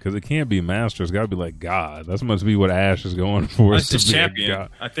be? Because it can't be master. It's got to be like God. That must be what Ash is going for. That's just champion.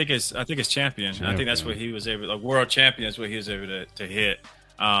 I think it's champion. I think that's what he was able. Like world champion is what he was able to hit.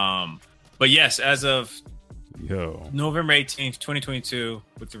 But yes, as of November 18th, 2022,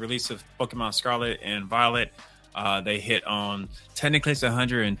 with the release of Pokemon Scarlet and Violet, they hit on technically it's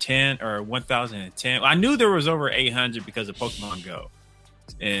 110 or 1,010. I knew there was over 800 because of Pokemon Go,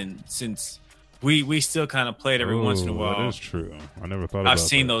 and since we still kind of play it every once in a while. That is true. I never thought about that. I've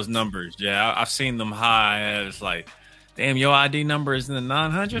seen those numbers. Yeah, I've seen them high as like, damn, your ID number is in the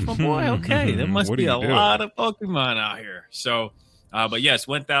 900s, my boy. Okay, there must be a lot of Pokemon out here. So, but yes,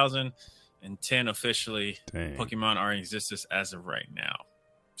 1,010 officially Pokemon are in existence as of right now.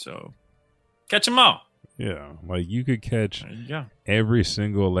 So, catch them all. Yeah, like you could catch every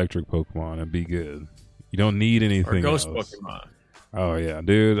single electric Pokemon and be good. You don't need anything or ghost else. Pokemon. Oh yeah,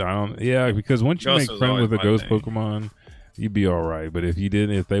 dude. Because once you make friends with a ghost Pokemon, you'd be all right. But if you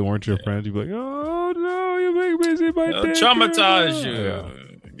didn't, if they weren't your friends, you'd be like, oh no, you make me see my They'll dick. traumatize you. Yeah.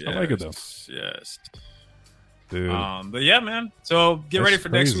 Yes, I like it though. Yes. Dude. But yeah, man. So get ready for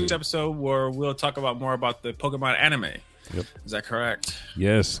next crazy. week's episode where we'll talk about more about the Pokemon anime. Yep. Is that correct?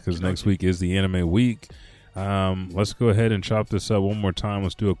 Yes, because next week is the anime week. Let's go ahead and chop this up one more time.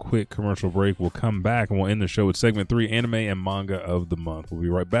 Let's do a quick commercial break. We'll come back and we'll end the show with segment 3, anime and manga of the month. We'll be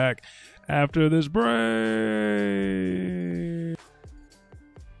right back after this break.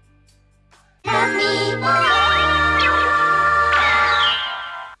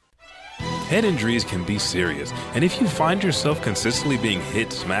 Head injuries can be serious, and if you find yourself consistently being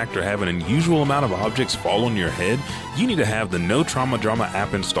hit, smacked, or have an unusual amount of objects fall on your head, you need to have the No Trauma Drama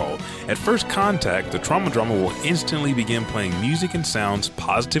app installed. At first contact, the Trauma Drama will instantly begin playing music and sounds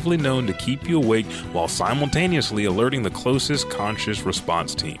positively known to keep you awake while simultaneously alerting the closest conscious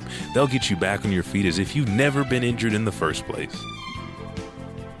response team. They'll get you back on your feet as if you've never been injured in the first place.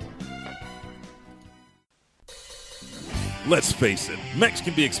 Let's face it, mechs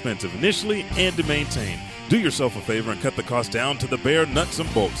can be expensive initially and to maintain. Do yourself a favor and cut the cost down to the bare nuts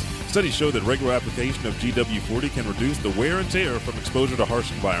and bolts. Studies show that regular application of GW40 can reduce the wear and tear from exposure to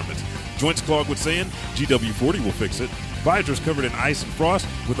harsh environments. Joints clogged with sand? GW40 will fix it. Visors covered in ice and frost?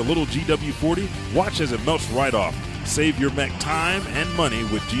 With a little GW40, watch as it melts right off. Save your mech time and money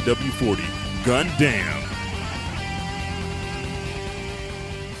with GW40. Gundam!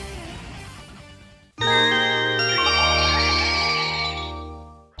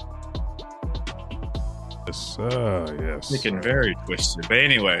 Yes. Looking very twisted. But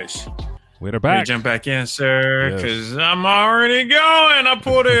anyways, We're back. jump back in, sir, Yes. because I'm already going. I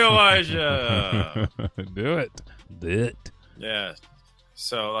pulled Elijah. Do it. Yes.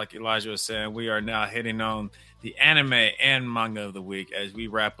 So, like Elijah was saying, we are now hitting on the anime and manga of the week as we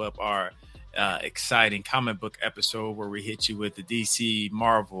wrap up our exciting comic book episode where we hit you with the DC,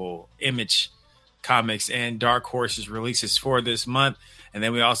 Marvel, Image Comics, and Dark Horse's releases for this month. And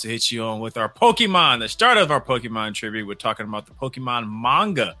then we also hit you on with our Pokemon, the start of our Pokemon tribute. We're talking about the Pokemon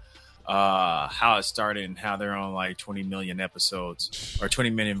manga, how it started and how they're on like 20 million episodes or 20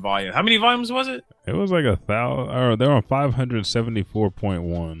 million volumes. How many volumes was it? It was like 1,000, or they're on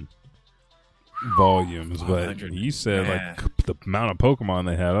 574.1 volumes. But you said like the amount of Pokemon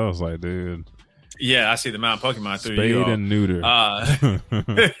they had. I was like, dude. Yeah, I see the amount of Pokemon through Spade you. and neuter.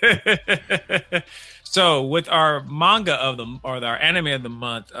 So with our manga of the or our anime of the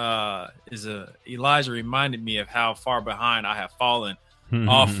month, Elijah reminded me of how far behind I have fallen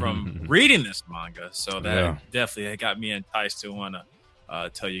off from reading this manga. So that definitely got me enticed to want to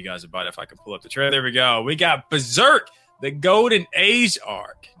tell you guys about it. If I can pull up the trailer, there we go. We got Berserk, the Golden Age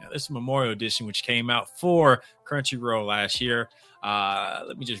arc. Now this is Memorial Edition, which came out for Crunchyroll last year.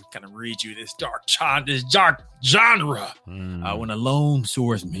 Let me just kind of read you this dark genre. When a lone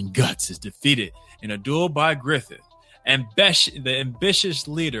swordsman, Guts, is defeated in a duel by Griffith, and the ambitious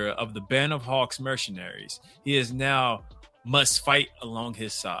leader of the band of Hawk's mercenaries, he is now must fight along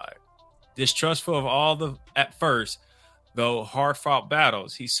his side. Distrustful of all at first, though hard-fought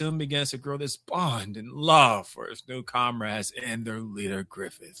battles, he soon begins to grow this bond and love for his new comrades and their leader,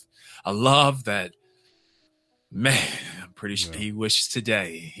 Griffith. A love that, man, I'm pretty sure he wishes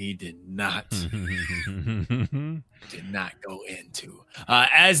today he did not go into.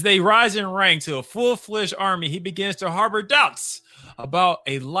 As they rise in rank to a full-fledged army, he begins to harbor doubts about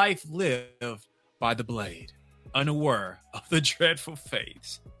a life lived by the blade, unaware of the dreadful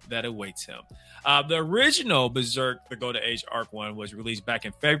fates that awaits him. The original Berserk, the Golden Age Arc 1, was released back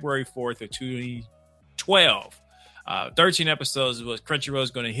in February 4th of 2012. 13 episodes is what Crunchyroll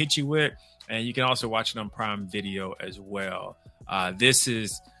is going to hit you with. And you can also watch it on Prime Video as well. This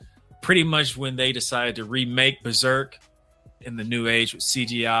is pretty much when they decided to remake Berserk in the new age with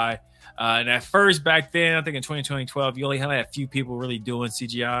CGI. And at first, back then, I think in 2012, you only had a few people really doing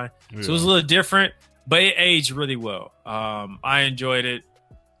CGI. So it was a little different, but it aged really well. I enjoyed it.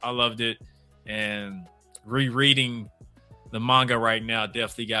 I loved it. And rereading the manga right now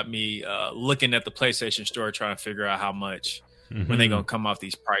definitely got me looking at the PlayStation Store trying to figure out how much when they're going to come off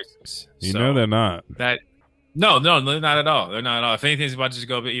these prices. You know they're not. No, they're not at all. They're not at all. If anything, it's about to just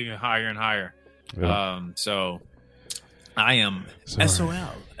go even higher and higher. Yeah. So I am SOL,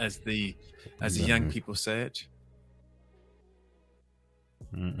 as the young people said.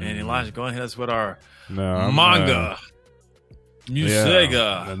 And Elijah, go ahead with our manga.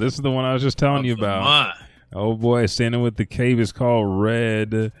 Yeah. This is the one I was just telling you about. Oh boy, standing with the cave is called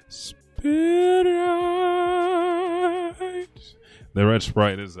Red Spirit. The Red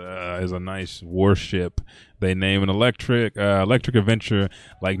Sprite is a nice warship. They name an electric adventure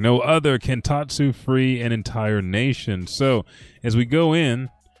like no other. Kentatsu free an entire nation. So as we go in,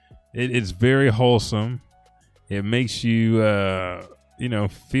 it's very wholesome. It makes you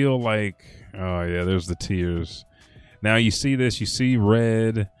feel like, oh yeah, there's the tears. Now you see this, you see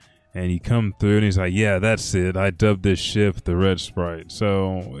Red, and you come through, and he's like, yeah, that's it. I dubbed this ship the Red Sprite.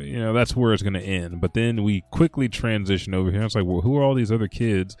 So, that's where it's going to end. But then we quickly transition over here. It's like, well, who are all these other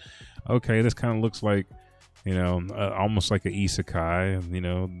kids? Okay, this kind of looks like, almost like an isekai.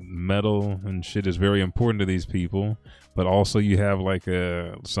 Metal and shit is very important to these people. But also you have like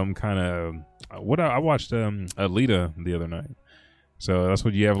some kind of, I watched Alita the other night. So that's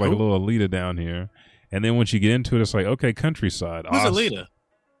what you have, like a little Alita down here. And then once you get into it, it's like, okay, countryside. Who's Alita?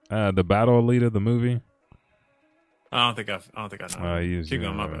 The Battle Alita, the movie. I don't think I know. Keep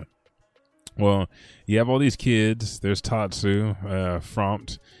going, my bad. Well, you have all these kids. There's Tatsu,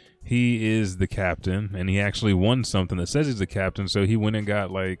 Frompt. He is the captain, and he actually won something that says he's the captain. So he went and got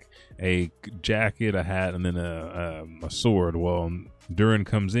like a jacket, a hat, and then a sword. Well, Durin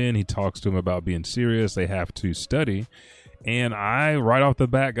comes in. He talks to him about being serious. They have to study, and I right off the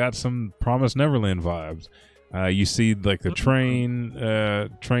bat got some Promised Neverland vibes. You see like the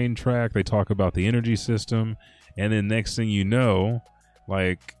train track. They talk about the energy system, and then next thing you know,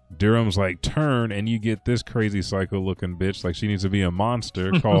 like Durham's like turn, and you get this crazy psycho looking bitch. Like she needs to be a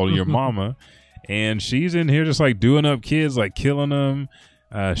monster called your mama, and she's in here just like doing up kids, like killing them,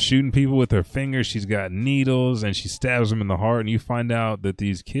 shooting people with her fingers. She's got needles, and she stabs them in the heart. And you find out that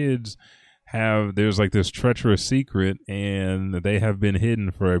these kids there's like this treacherous secret, and they have been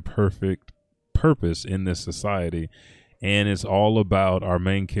hidden for a perfect purpose in this society. And it's all about our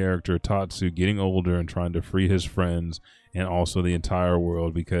main character Tatsu getting older and trying to free his friends and also the entire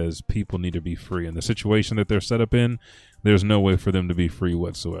world, because people need to be free. In the situation that they're set up in, there's no way for them to be free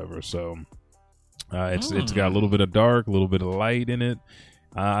whatsoever. So it's got a little bit of dark, a little bit of light in it.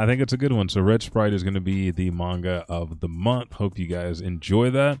 I think it's a good one. So Red Sprite is going to be the manga of the month. Hope you guys enjoy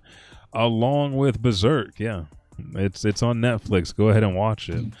that, along with Berserk. Yeah, it's on Netflix. Go ahead and watch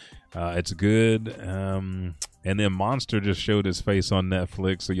it. It's good. And then Monster just showed his face on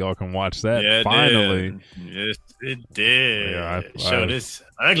Netflix, so y'all can watch that. Yeah, finally. Yes, it did. Yeah, it showed his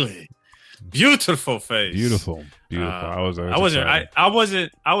ugly, beautiful face. Beautiful. I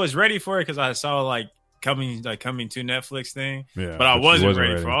was ready for it because I saw like coming to Netflix thing. Yeah, but I wasn't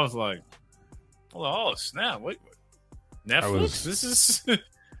ready for it. I was like, oh snap! What Netflix?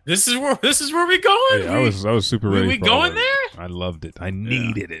 This is where we going? Yeah, I was super ready. We for going it. there? I loved it. I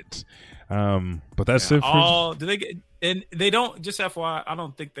needed it. But that's it. Do they get? And they don't. Just FYI, I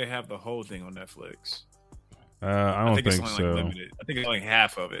don't think they have the whole thing on Netflix. I don't think it's only so. Like limited. I think it's like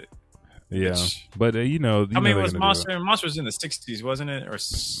half of it. Yeah, but I mean, it was Monster. Monster was in the 60s, wasn't it? Or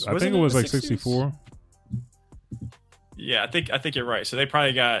I think it was like 64. Yeah, I think you're right. So they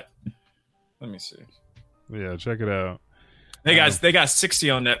probably got. Let me see. Yeah, check it out. They got 60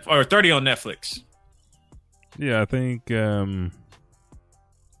 on Net or 30 on Netflix. Yeah, I think.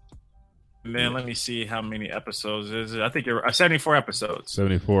 Man, let me see how many episodes is it. I think you're 74 episodes.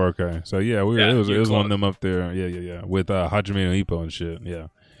 74. Okay, so yeah, it was one of them up there. Yeah, with Hajime no Ippo and shit. Yeah.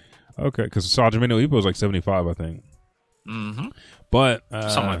 Okay, because Hajime no Ippo is like 75, I think. Mm-hmm. But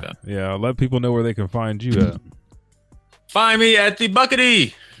something like that. Yeah, let people know where they can find you at. Find me at the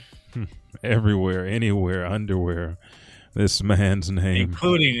Buckety. Everywhere, anywhere, underwear. This man's name,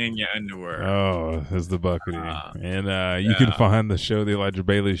 including in your underwear. Oh, is the Buckety. And you can find the show, The Elijah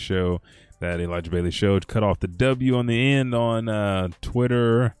Bailey Show. That Elijah Bailey Show. Cut off the W on the end on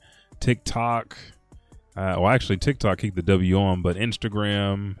Twitter, TikTok. Well, actually, TikTok, keep the W on, but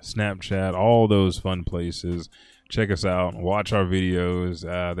Instagram, Snapchat, all those fun places. Check us out. Watch our videos.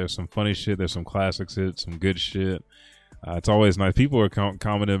 There's some funny shit. There's some classics, some good shit. It's always nice. People are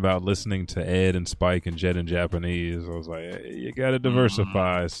commenting about listening to Ed and Spike and Jet in Japanese. I was like, hey, you got to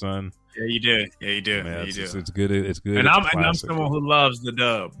diversify, son. Yeah, you do. Yeah, it's good. It's good. And I'm someone who loves the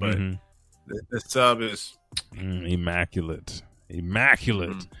dub, but the sub is immaculate.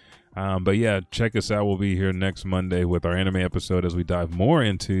 But yeah, check us out. We'll be here next Monday with our anime episode as we dive more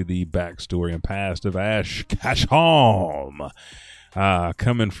into the backstory and past of Ash Ketchum.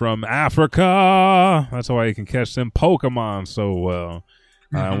 Coming from Africa. That's why you can catch them Pokemon so well.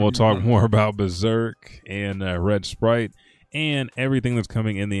 And we'll talk more about Berserk and Red Sprite and everything that's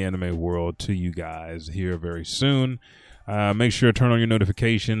coming in the anime world to you guys here very soon. Make sure to turn on your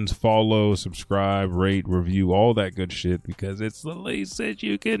notifications, follow, subscribe, rate, review, all that good shit, because it's the least that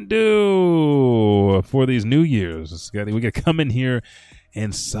you can do for these New Year's. We got to come in here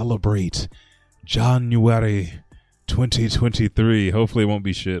and celebrate January 2023. Hopefully it won't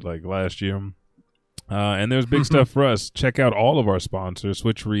be shit like last year. And there's big stuff for us. Check out all of our sponsors,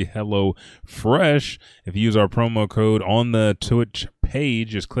 Switchery, Hello Fresh. If you use our promo code on the Twitch page,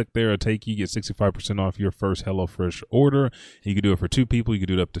 just click there. It'll take you, get 65% off your first HelloFresh order. You can do it for 2 people. You can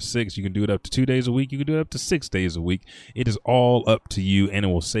do it up to 6. You can do it up to 2 days a week. You can do it up to 6 days a week. It is all up to you, and it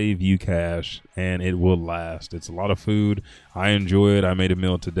will save you cash, and it will last. It's a lot of food. I enjoy it. I made a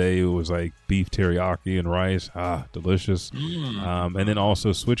meal today. It was like beef teriyaki and rice. Delicious. And then also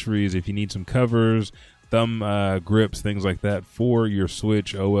Switcheries, if you need some covers, thumb grips, things like that for your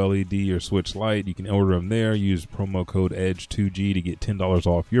Switch OLED or Switch Lite, you can order them there. Use promo code EDGE2G to get $10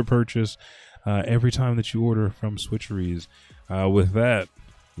 off your purchase every time that you order from Switcheries. With that,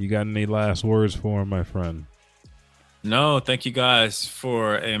 you got any last words for him, my friend? No, thank you guys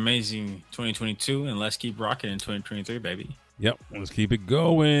for an amazing 2022, and let's keep rocking in 2023, baby. Yep, let's keep it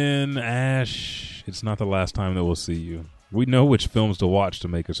going. Ash, it's not the last time that we'll see you. We know which films to watch to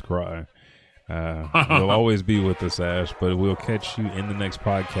make us cry. You'll always be with us, Ash, but we'll catch you in the next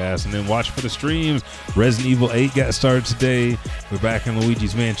podcast. And then watch for the streams. Resident Evil 8 got started today. We're back in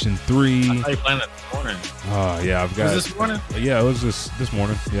Luigi's Mansion 3. I thought you planned it this morning. Oh, yeah. I've got. Was this morning? Yeah, it was this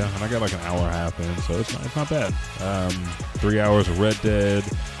morning. Yeah, and I got like an hour and a half in, so it's not bad. 3 hours of Red Dead,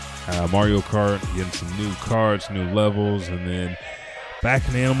 Mario Kart, getting some new cards, new levels, and then back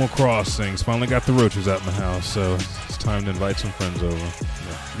in Animal Crossing. Finally got the roaches out in the house, so it's time to invite some friends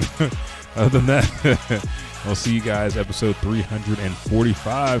over. Yeah. Other than that, I'll see you guys episode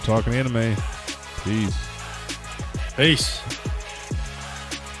 345 talking anime. Peace.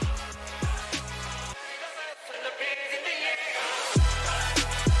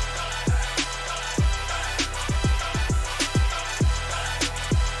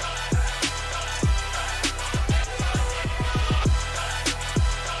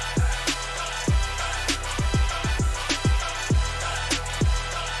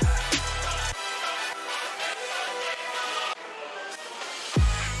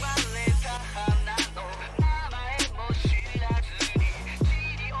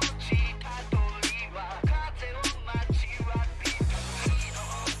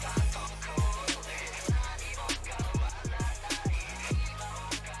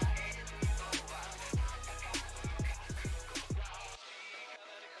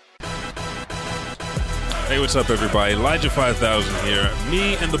 Hey, what's up, everybody? Elijah 5000 here.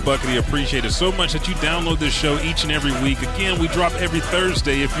 Me and the Buckety appreciate it so much that you download this show each and every week. Again, we drop every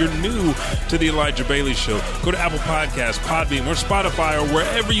Thursday. If you're new to the Elijah Bailey Show, go to Apple Podcasts, Podbean, or Spotify, or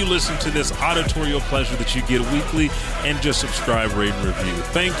wherever you listen to this auditorial pleasure that you get weekly, and just subscribe, rate, and review.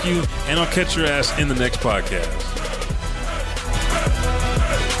 Thank you, and I'll catch your ass in the next podcast.